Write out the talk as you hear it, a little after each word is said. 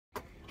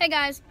Hey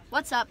guys,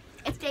 what's up?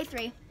 It's day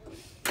 3.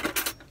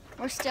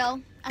 We're still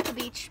at the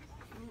beach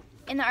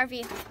in the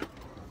RV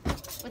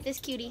with this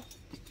cutie.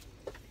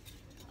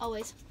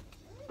 Always.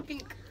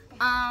 Pink.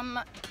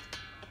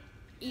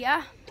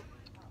 Yeah.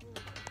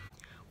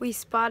 We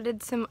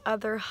spotted some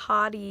other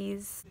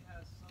hotties.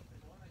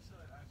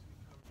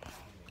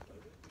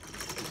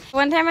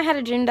 One time I had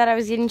a dream that I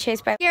was getting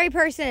chased by a scary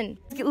person.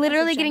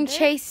 Literally getting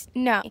chased.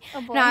 No.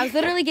 Oh boy. No, I was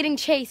literally getting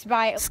chased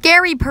by a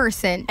scary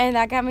person. And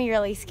that got me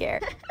really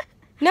scared.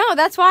 No,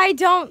 that's why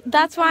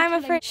I'm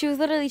afraid. She was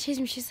literally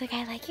chasing me. She's like,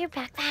 I like your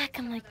backpack.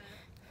 I'm like,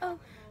 oh.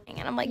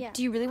 And I'm like, yeah.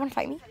 Do you really want to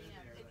fight me?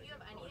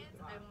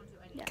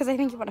 Because I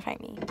think you want to fight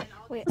me.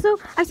 Wait.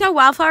 Also, I saw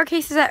wildflower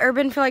cases at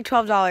Urban for like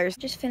 $12.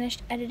 Just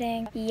finished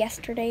editing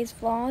yesterday's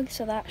vlog,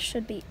 so that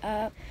should be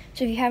up.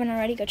 So if you haven't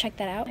already, go check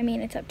that out. I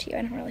mean, it's up to you.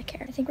 I don't really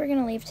care. I think we're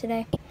going to leave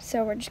today,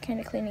 so we're just kind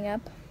of cleaning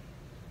up.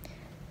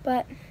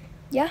 But,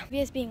 yeah.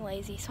 Olivia's being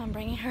lazy, so I'm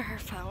bringing her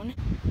phone.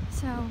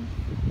 So,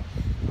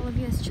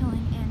 Olivia's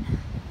chilling in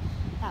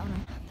that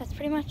one. That's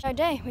pretty much our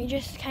day. We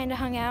just kind of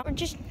hung out. We're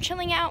just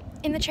chilling out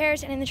in the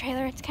chairs and in the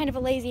trailer. It's kind of a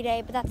lazy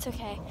day, but that's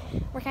okay.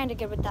 We're kind of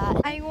good with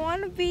that. I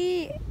want to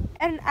be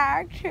an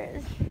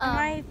actress. Am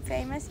I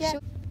famous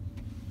yet?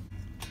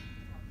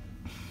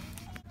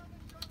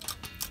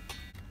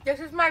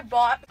 This is my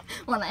butt.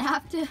 When I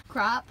have to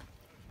crop.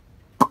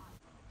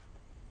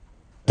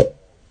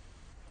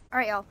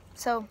 Alright, y'all.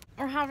 So,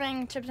 we're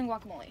having chips and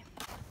guacamole.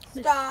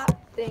 Stop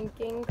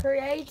thinking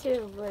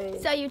creatively.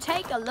 So you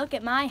take a look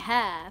at my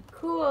hair.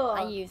 Cool.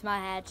 I use my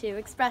hair to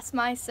express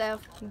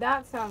myself.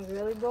 That sounds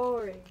really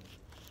boring.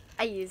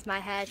 I use my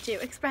hair to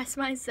express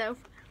myself.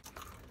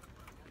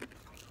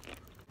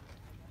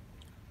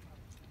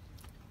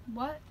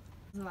 What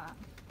is that?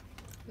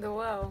 The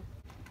whoa.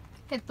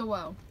 Hit the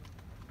whoa.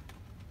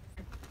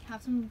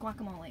 Have some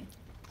guacamole.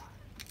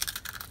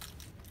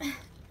 An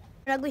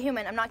ugly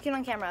human. I'm not cute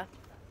on camera.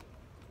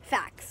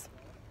 Facts.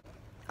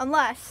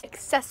 Unless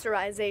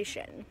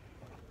accessorization.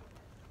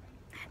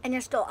 And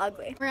you're still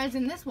ugly. Whereas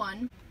in this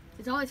one,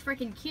 it's always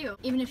freaking cute,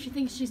 even if she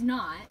thinks she's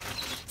not.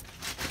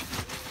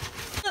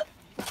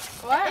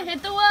 What? It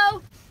hit the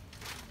whoa.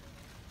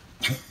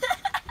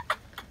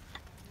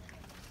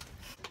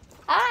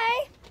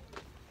 Hi.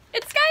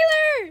 It's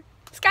Skylar.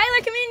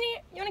 Skylar, come in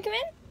here. You want to come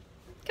in?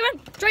 Come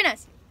on, join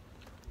us.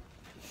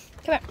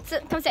 Come here.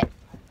 Sit, come sit.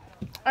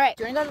 All right.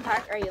 Do you want to go to the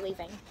park or are you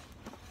leaving?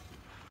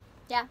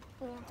 Yeah?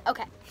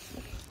 Okay.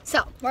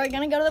 So, we're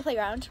going to go to the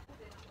playground.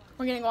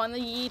 We're going to go on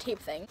the tape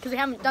thing because we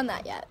haven't done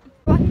that yet.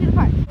 We're walking to the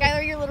park.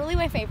 Skylar, you're literally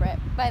my favorite,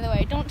 by the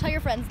way. Don't tell your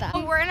friends that.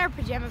 Oh, we're in our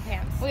pajama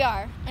pants. We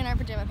are in our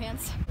pajama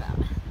pants.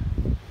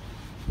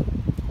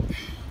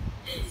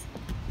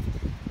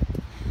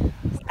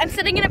 I'm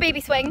sitting in a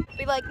baby swing.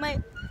 We like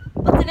my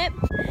butt's in it.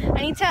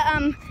 I need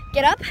to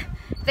get up.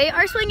 They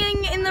are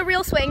swinging in the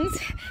real swings,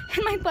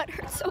 and my butt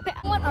hurts so bad.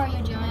 What are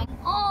you doing?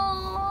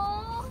 Aww.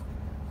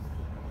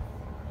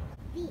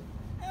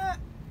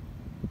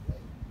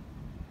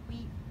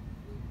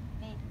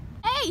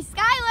 Hey,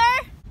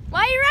 Skylar! Why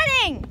are you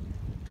running?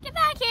 Get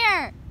back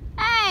here!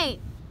 Hey!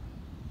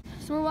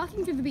 So we're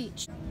walking through the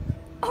beach.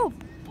 Oh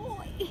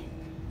boy!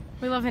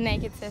 We love a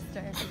naked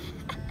sister.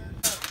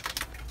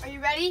 Are you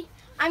ready?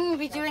 I'm going to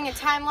be doing a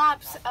time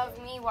lapse of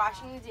me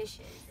washing the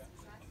dishes.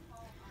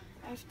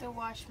 I have to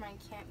wash my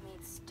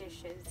campmates'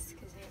 dishes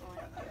because they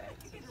won't do it.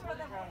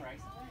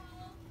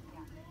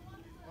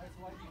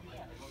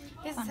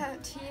 He has a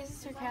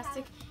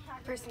sarcastic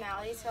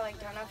personality, so I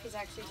don't know if he's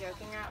actually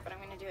joking or not, but I'm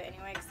going to do it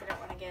anyway because I don't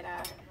want to get,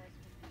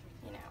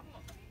 you know.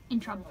 In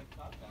trouble.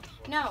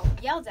 No,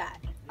 yelled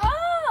at.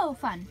 Oh,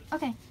 fun.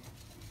 Okay.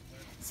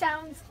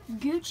 Sounds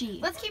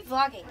Gucci. Let's keep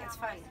vlogging. It's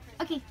fun.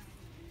 Okay.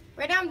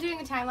 Right now I'm doing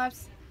a time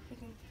lapse.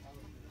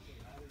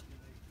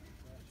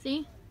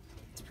 See?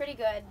 It's pretty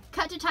good.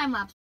 Cut to time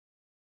lapse.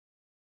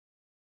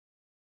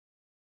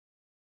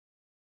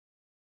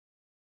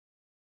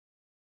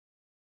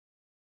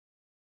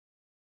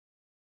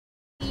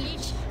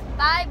 Beach.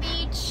 Bye,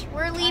 beach.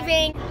 We're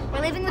leaving. We're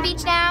leaving the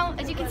beach now.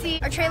 As you can see,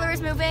 our trailer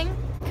is moving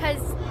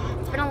because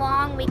it's been a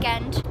long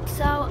weekend.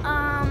 So,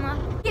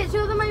 Yeah,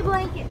 show them my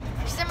blanket.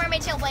 she's a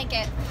mermaid tail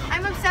blanket.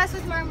 I'm obsessed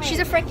with mermaids. She's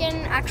a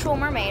freaking actual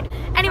mermaid.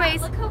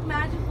 Anyways, Look how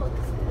magical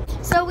this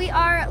is. so we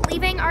are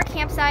leaving our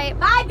campsite.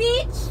 Bye,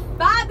 beach.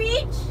 Bye,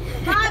 beach.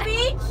 Bye,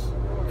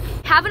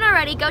 beach. Haven't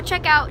already, go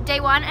check out day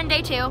 1 and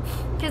day 2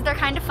 because they're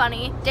kind of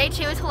funny. Day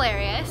 2 is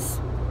hilarious.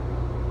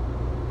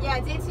 Yeah,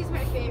 day 2's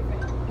my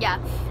favorite. Yeah.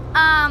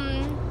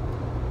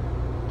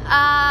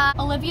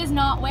 Olivia's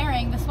not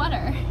wearing the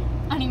sweater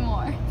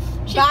anymore.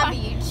 She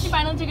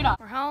finally took it off.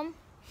 We're home.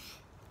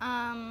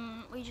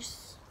 We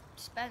just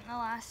spent the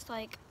last,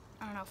 like,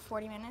 I don't know,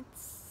 40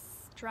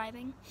 minutes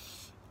driving.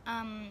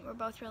 We're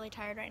both really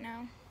tired right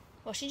now.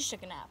 Well, she just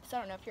took a nap, so I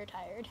don't know if you're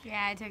tired.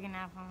 Yeah, I took a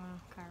nap on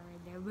the car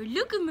right there. But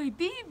look at my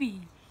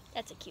baby.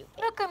 That's a cute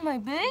baby. Look at my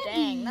baby.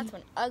 Dang, that's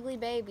one ugly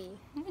baby.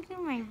 Look at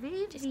my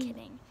baby. Just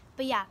kidding.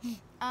 But yeah,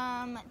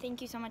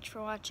 thank you so much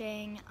for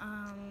watching.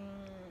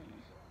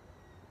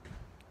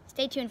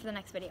 Stay tuned for the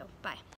next video. Bye.